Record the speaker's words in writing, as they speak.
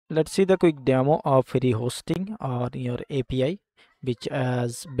Let's see the quick demo of free hosting on your API, which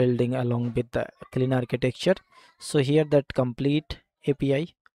is building along with the clean architecture. So here that complete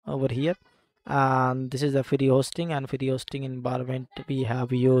API over here, and this is the free hosting and free hosting environment we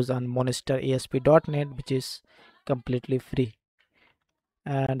have used on Monster ASP.NET, which is completely free.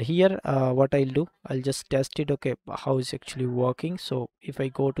 And here what I'll do, I'll just test it. Okay, how is actually working. So if I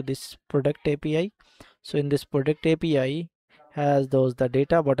go to this product API, so in this product API has those the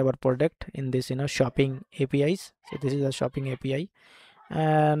data whatever product in this shopping APIs. So this is a shopping API,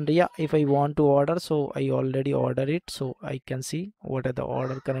 and yeah, if I want to order, so I already order it, so I can see what are the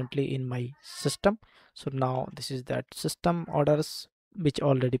order currently in my system. So now this is that system orders which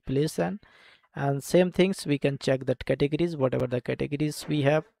already placed, and same things we can check that categories whatever the categories we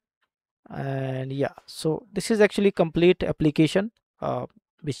have. And yeah, so this is actually complete application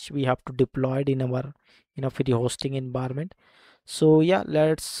which we have to deploy in our free hosting environment. So yeah,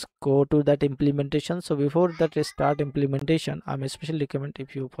 let's go to that implementation. So before that I start implementation, I'm especially recommend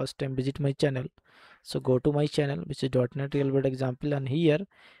if you first time visit my channel, so go to my channel which is .NET Real World Example, and here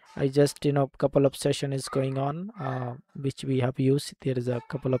I just couple of session is going on which we have used. There is a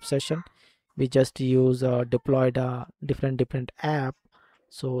couple of session we just use deployed different app.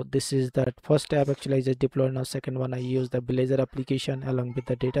 So this is that first app actually I just deployed. Now second one I use the Blazor application along with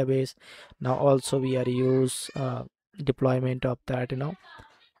the database. Now also we are use deployment of that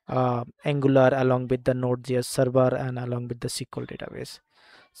Angular along with the Node.js server and along with the SQL database.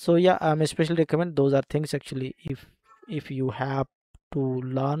 So yeah, I'm especially recommend those are things actually if you have to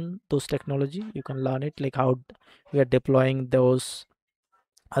learn those technology, you can learn it like how we are deploying those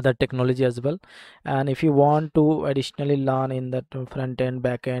other technology as well. And if you want to additionally learn in that front end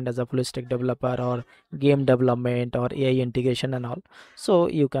back end as a full stack developer or game development or AI integration and all, so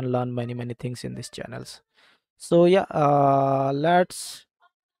you can learn many things in these channels. So yeah, let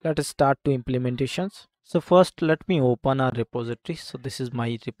us start to implementations. So first let me open a repository. So this is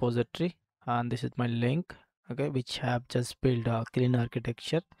my repository and this is my link, okay, which have just built a clean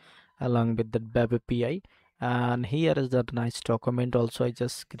architecture along with the web API. And here is that nice document also I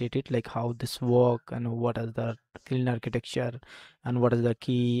just created, like how this work and what is the clean architecture and what is the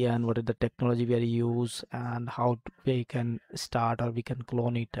key and what is the technology we are use and how we can start or we can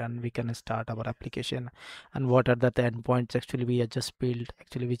clone it and we can start our application, and what are the endpoints actually we are just built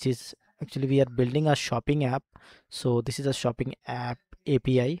actually, which is actually we are building a shopping app. So this is a shopping app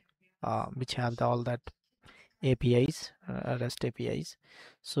API which have all that APIs, REST APIs.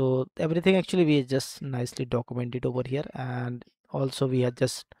 So everything actually we just nicely documented over here, and also we are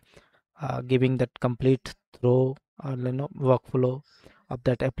just giving that complete through workflow of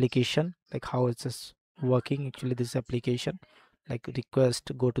that application, like how it's just working actually this application, like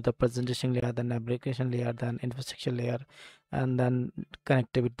request go to the presentation layer, then application layer, then infrastructure layer, and then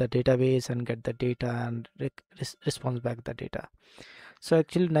connect it with the database and get the data and response back the data. So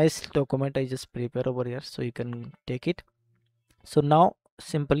actually nice document I just prepare over here, so you can take it. So now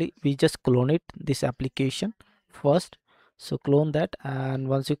simply we just clone it this application first. So clone that, and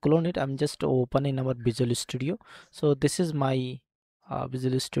once you clone it, I'm just open in our Visual Studio. So this is my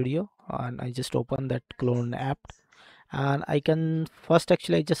Visual Studio, and I just open that clone app, and I can first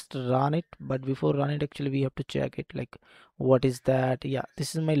actually I just run it, but before run it actually we have to check it like what is that. Yeah,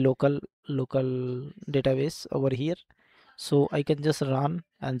 this is my local database over here, so I can just run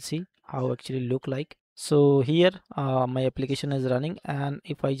and see how actually look like. So here my application is running, and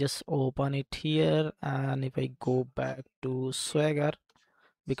if I just open it here and if I go back to Swagger,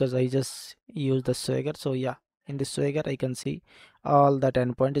 because I just use the Swagger, so yeah, in the Swagger I can see all that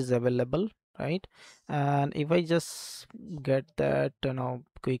endpoint is available, right? And if I just get that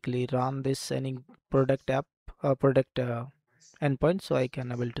quickly run this any product app product endpoint, so I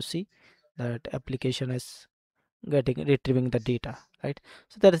can able to see that application is getting retrieving the data, right?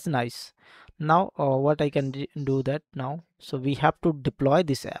 So that is nice. Now what I can do that now, so we have to deploy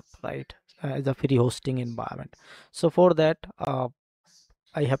this app, right, as a free hosting environment. So for that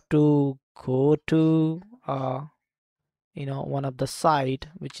I have to go to one of the site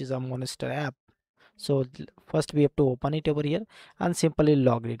which is a Monster app. So first we have to open it over here and simply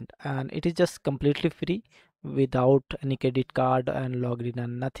log in, and it is just completely free without any credit card and logged in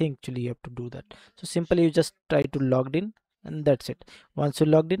and nothing actually you have to do that. So simply you just try to log in and that's it. Once you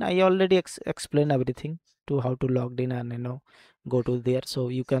logged in, I already explained everything to how to log in and go to there, so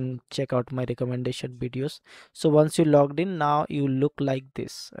you can check out my recommendation videos. So once you logged in, now you look like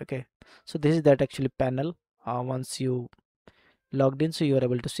this, okay? So this is that actually panel. Once you logged in, so you are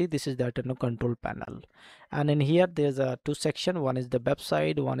able to see this is that control panel, and in here there's a two section, one is the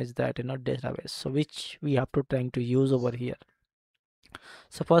website, one is that database, so which we have to trying to use over here.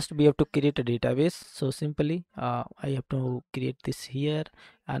 So first we have to create a database. So simply I have to create this here,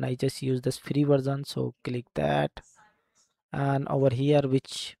 and I just use this free version. So click that, and over here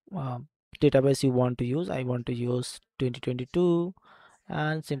which database you want to use. I want to use 2022,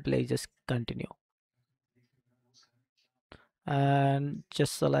 and simply just continue and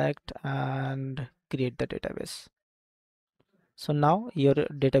just select and create the database. So now your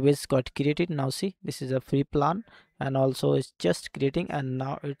database got created. Now see, this is a free plan, and also it's just creating, and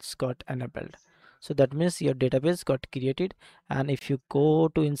now it's got enabled. So that means your database got created. And if you go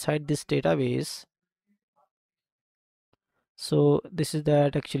to inside this database, so this is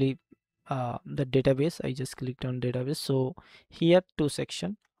that actually the database. I just clicked on database. So here two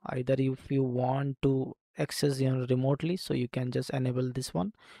section, either if you want to access remotely, so you can just enable this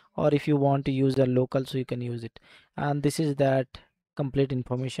one, or if you want to use the local, so you can use it. And this is that complete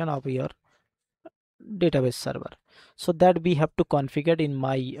information of your database server. So that we have to configure in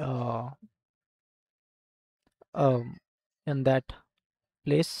my um, in that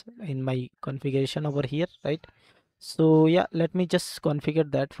place in my configuration over here, right? So yeah, let me just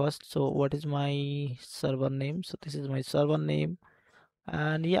configure that first. So what is my server name? So this is my server name.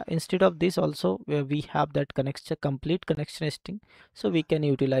 And yeah, instead of this also, where we have that connection, complete connection string, so we can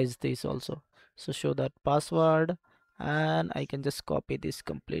utilize this also. So show that password, and I can just copy this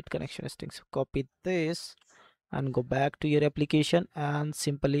complete connection string. So copy this and go back to your application, and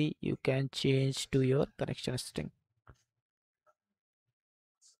simply you can change to your connection string.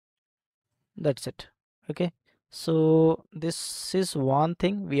 That's it. Okay, so this is one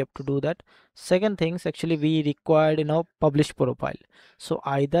thing we have to do. That second things, actually we required publish profile. So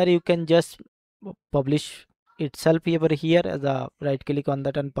either you can just publish itself over here as a right click on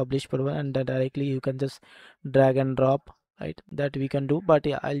that and publish profile, and then directly you can just drag and drop, right? That we can do, but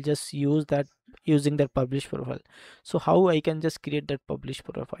yeah, I'll just use that using that publish profile. So how I can just create that publish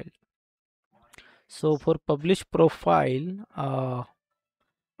profile? So for publish profile,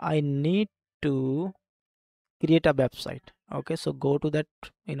 I need to create a website. Okay, so go to that,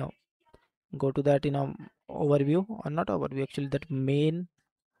 you know go to that overview, or not overview, actually that main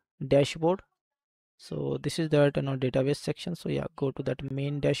dashboard. So this is that database section. So yeah, go to that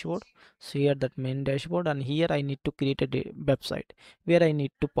main dashboard. So here that main dashboard, and here I need to create a website where I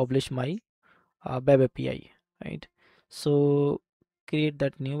need to publish my web API, right? So create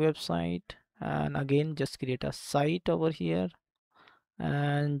that new website, and again just create a site over here,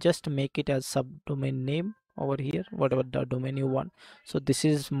 and just make it as subdomain name over here, whatever the domain you want. So this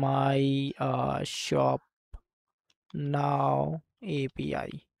is my shop now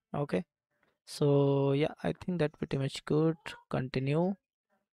API. Okay, so yeah, I think that pretty much good. Continue,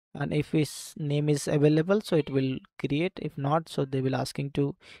 and if his name is available, so it will create. If not, so they will asking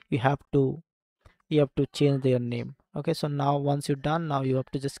to, you have to you have to change their name. Okay, so now once you're done, now you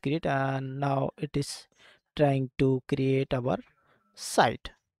have to just create, and now it is trying to create our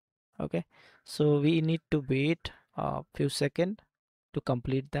site. Okay, so we need to wait a few seconds to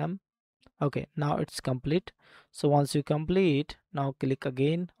complete them. Okay, now it's complete. So once you complete, now click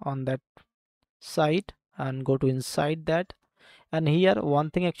again on that site and go to inside that. And here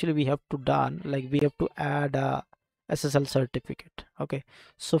one thing actually we have to done, like we have to add a SSL certificate. Okay,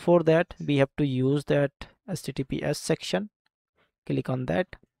 so for that we have to use that HTTPS section. Click on that,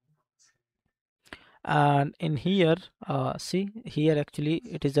 and in here see here, actually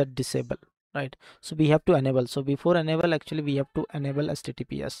it is a disable, right? So we have to enable. So before enable, actually we have to enable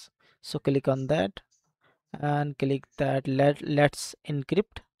HTTPS. So click on that and click that let's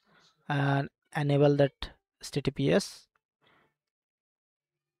encrypt, and enable that HTTPS.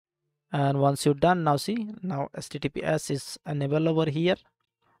 And once you're done, now see, now HTTPS is enabled over here,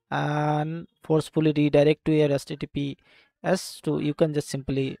 and forcefully redirect to your HTTPS. To you can just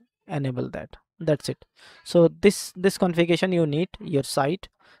simply enable that. That's it. So this configuration you need your site.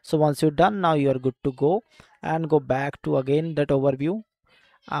 So once you're done, now you are good to go, and go back to again that overview.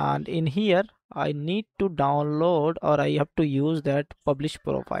 And in here I need to download, or I have to use that publish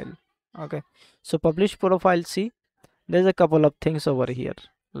profile. Okay, so publish profile, see, there's a couple of things over here,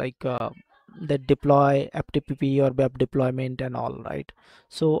 like the deploy FTP or web deployment and all, right?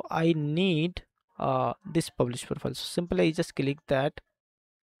 So I need this publish profile. So simply I just click that,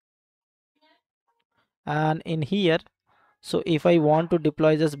 and in here, so if I want to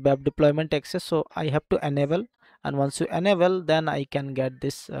deploy this web deployment access, so I have to enable. And once you enable, then I can get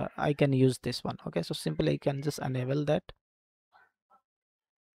this, I can use this one. Okay, so simply I can just enable that,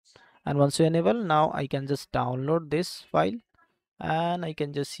 and once you enable, now I can just download this file, and I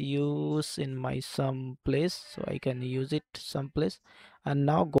can just use in my some place. So I can use it someplace. And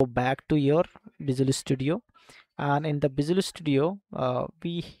now go back to your Visual Studio, And in the Visual Studio,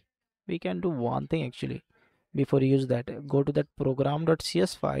 we can do one thing actually. Before you use that, go to that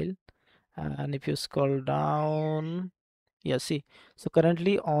program.cs file, and if you scroll down, yeah, see, so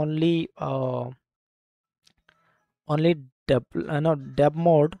currently only deb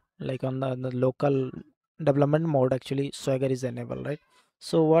mode, like on the local development mode, actually Swagger is enabled, right?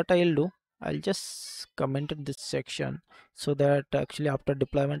 So what I'll do, I'll just comment in this section, so that actually after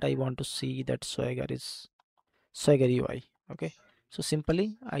deployment I want to see that Swagger UI. Okay, so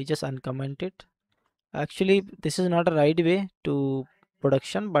simply I just uncomment it. Actually this is not a right way to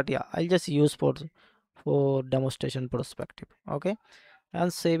production, but yeah, I'll just use for demonstration perspective. Okay,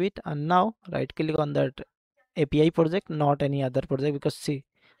 and save it, and now right click on that API project, not any other project, because see,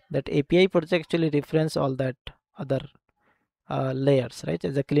 that API project actually reference all that other layers, right?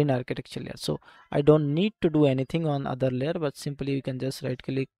 As a clean architecture layer. So I don't need to do anything on other layer, but simply you can just right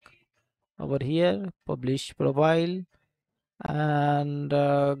click over here, publish profile, and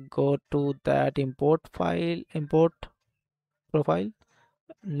go to that import profile,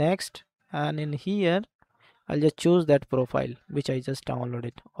 next, and in here I'll just choose that profile which I just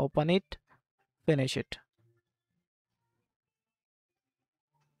downloaded, open it, finish it.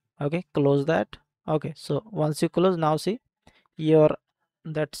 Okay, close that. Okay, so once you close, now see your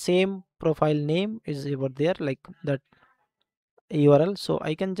that same profile name is over there, like that URL. So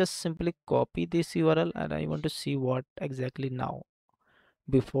I can just simply copy this URL, and I want to see what exactly now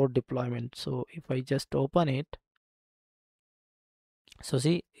before deployment. So if I just open it, so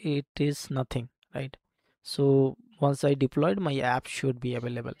see, it is nothing, right? So once I deployed, my app should be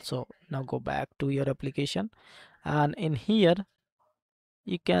available. So now go back to your application, and in here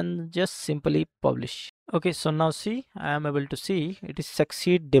you can just simply publish. Okay, so now see, I am able to see it is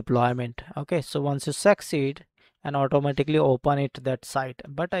succeed deployment. Okay, so once you succeed and automatically open it that site,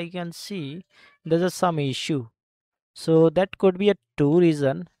 but I can see there's some issue. So that could be a two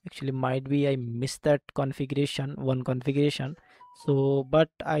reason. Actually, might be I missed that configuration, one configuration. So, but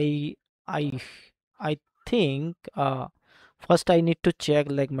I I think first I need to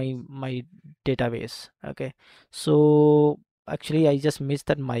check like my database. Okay, so actually I just missed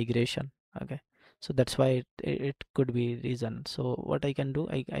that migration. Okay, so that's why it could be reason. So what I can do,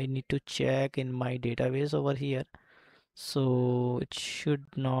 I need to check in my database over here. So it should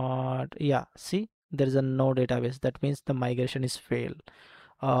not, yeah, see, there is a no database. That means the migration is failed,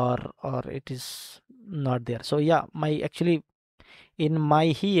 or it is not there. So yeah, my actually in my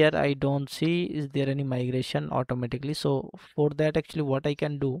here I don't see is there any migration automatically. So for that, actually what I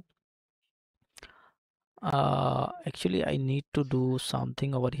can do, actually I need to do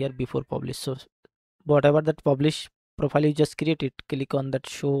something over here before publish. So whatever that publish profile you just created, click on that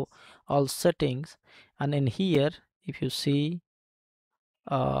show all settings, and in here if you see,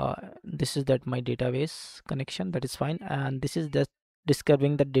 this is that my database connection, that is fine, and this is just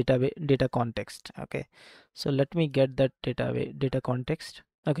describing the data context. Okay, so let me get that data context.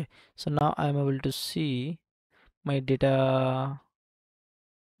 Okay, so now I'm able to see my data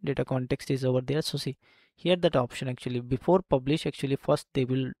context is over there. So see here that option, actually before publish, actually first they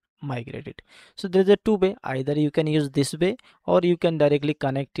will migrate it. So there's a two way, either you can use this way, or you can directly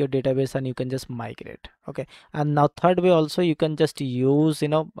connect your database and you can just migrate. Okay, and now third way also, you can just use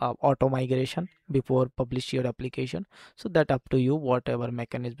auto migration before publish your application. So that up to you, whatever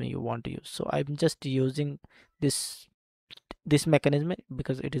mechanism you want to use. So I'm just using this mechanism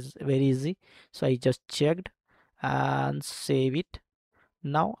because it is very easy. So I just checked and save it.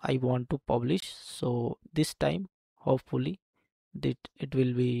 Now I want to publish, so this time hopefully it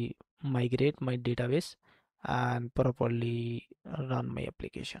will be migrate my database and properly run my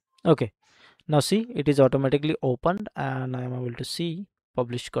application. Okay, now see, it is automatically opened and I am able to see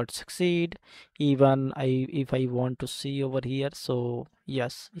publish got succeed. Even if I want to see over here, so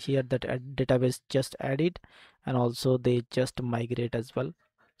yes, here that database just added, and also they just migrate as well.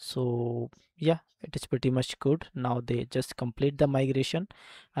 So yeah, it is pretty much good. Now they just complete the migration,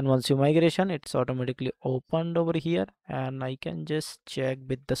 and once you migration, it's automatically opened over here, and I can just check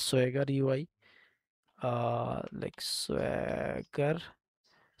with the Swagger UI, like Swagger.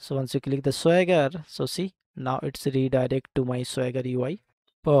 So once you click the Swagger, so see, now it's redirect to my Swagger UI.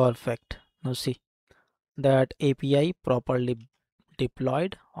 Perfect. Now see that API properly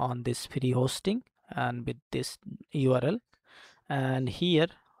deployed on this free hosting and with this URL. And here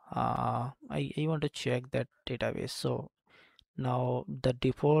I want to check that database. So now the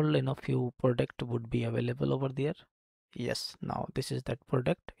default few product would be available over there. Yes, now this is that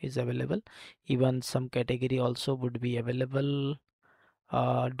product is available. Even some category also would be available.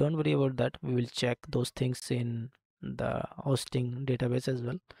 Don't worry about that, we will check those things in the hosting database as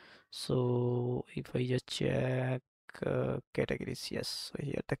well. So if I just check categories, yes, so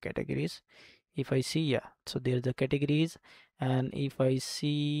here the categories, if I see, yeah, so there's the categories. And if I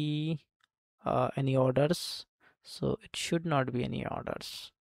see any orders, so it should not be any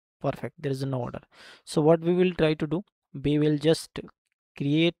orders. Perfect, there is no order. So what we will try to do, we will just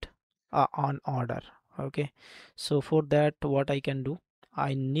create an order. Okay, so for that what I can do,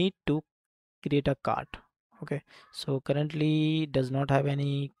 I need to create a cart. Okay, so currently does not have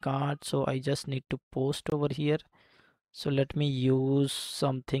any cart, so I just need to post over here. So let me use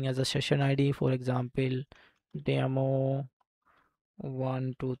something as a session ID, for example demo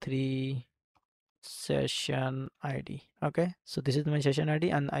 123 session ID. Okay, so this is my session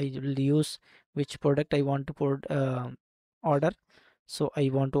ID, and I will use which product I want to put order. So I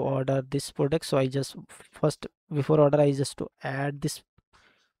want to order this product, so I just first, before order, I just to add this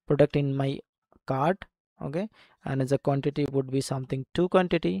product in my cart. Okay, and as a quantity would be something 2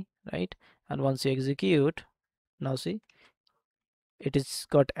 quantity, right? And once you execute, now see it is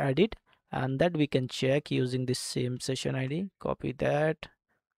got added, and that we can check using this same session ID. Copy that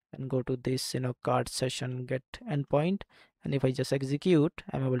and go to this card session get endpoint, and if I just execute,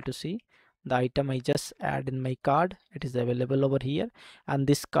 I'm able to see the item I just add in my card, it is available over here. And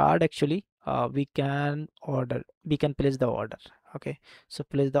this card actually we can place the order. Okay, so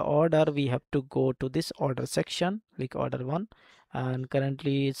place the order, we have to go to this order section, like order one, and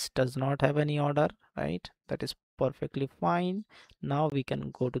currently it does not have any order, right? That is perfectly fine. Now we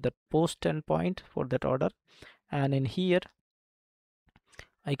can go to the post endpoint for that order, and in here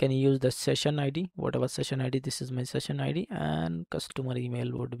I can use the session ID, whatever session ID, this is my session ID, and customer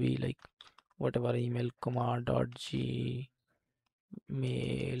email would be like whatever email,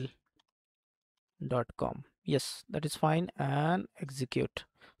 kumar.gmail.com. Yes, that is fine, and execute.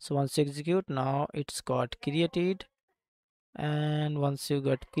 So once you execute, now it's got created, and once you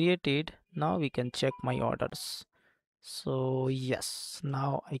got created, now we can check my orders. So yes,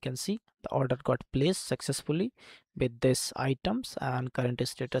 now I can see the order got placed successfully with this items, and current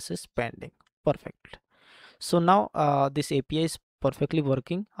status is pending. Perfect. So now this API is perfectly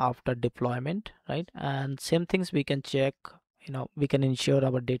working after deployment, right? And same things we can check, we can ensure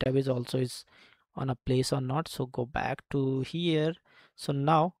our database also is on a place or not. So go back to here. So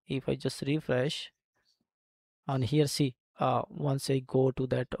now if I just refresh on here, see, once I go to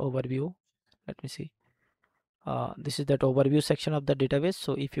that overview, let me see. This is that overview section of the database.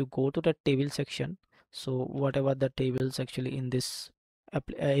 So if you go to the table section, so whatever the tables actually in this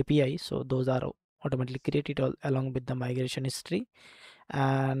API, so those are automatically created along with the migration history.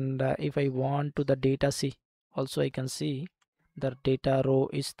 And if I want to the data, see, also I can see the data row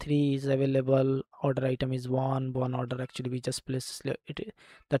is 3 is available, order item is one order, actually we just place it,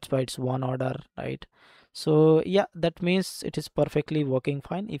 that's why it's one order, right? So yeah, that means it is perfectly working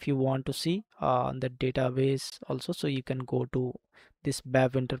fine. If you want to see the database also, so you can go to this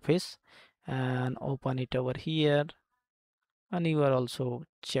BAV interface and open it over here, and you are also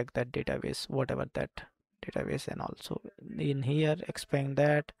check that database, whatever that database, and also in here expand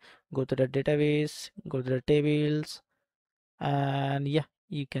that, go to the database, go to the tables, and yeah,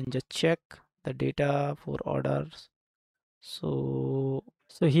 you can just check the data for orders. So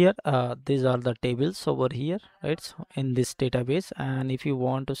here these are the tables over here, right? So in this database, and if you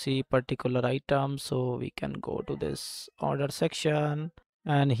want to see particular item, so we can go to this order section,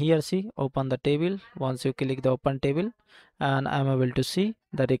 and here see open the table. Once you click the open table, and I'm able to see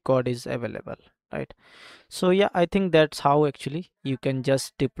the record is available, right? So yeah, I think that's how actually you can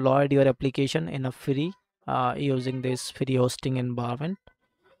just deploy your application in a free using this free hosting environment.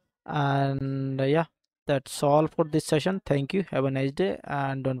 And yeah, that's all for this session. Thank you, have a nice day,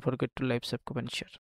 and don't forget to like, subscribe and share.